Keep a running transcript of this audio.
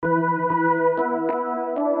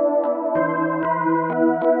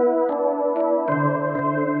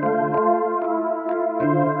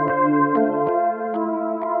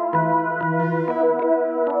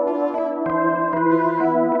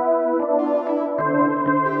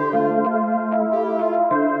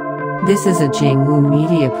This is a Jingwu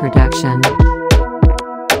Media production.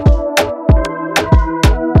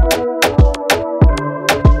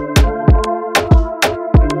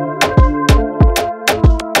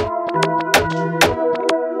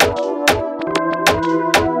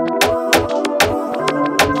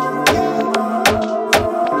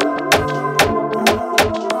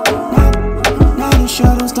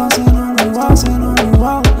 Shadows dancing on the walls and on the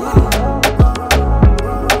wall.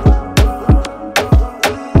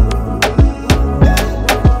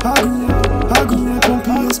 I grew up on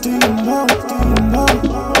PSD and low.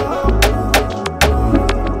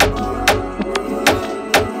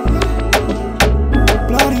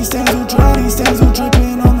 Bloody stains are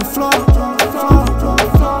dripping on the floor.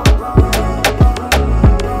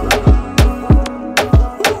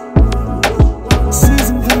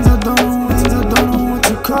 Season things I don't know what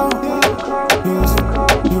to call.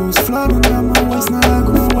 It was flooding down my waist,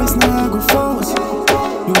 Niagara Falls.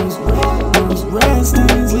 It was red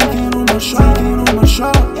stains leaking on my shirt.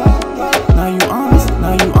 Now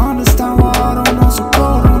you understand why I don't know so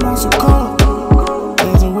cold.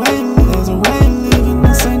 There's a way to live and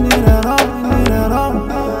this ain't it at all.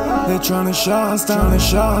 They're trying to shut us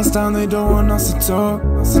down, they don't want us to talk.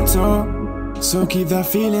 So keep that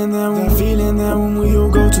feeling there when we all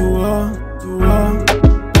go to war.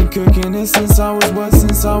 Been cooking it since I was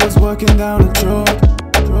working down the road.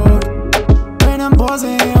 Bring them boys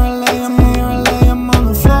in here and lay them on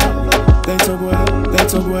the floor. They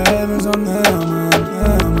took what heaven's on them, man.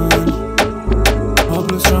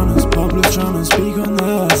 Hopeless tryna speak on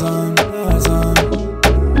their time.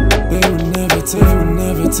 They would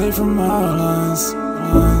never take from our lines.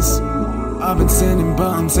 I've been sinning, but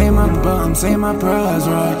I'm saying my prayers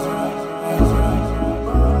right.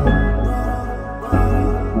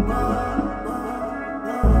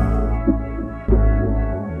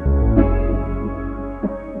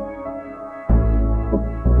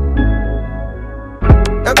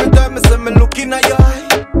 Every time I say me look in at your eye,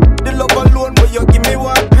 the love alone where you give me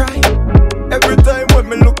one cry. Every time when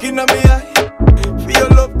me look in at me eye, for your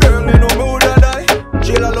love girl, you know me woulda die.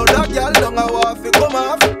 Chill a load of girl, don't I want to come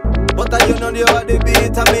off. But you know you are the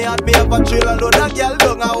beat and me heart, me have a chill a load of girl,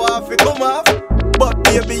 don't I want to come off. But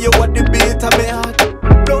baby you are the beat and me heart.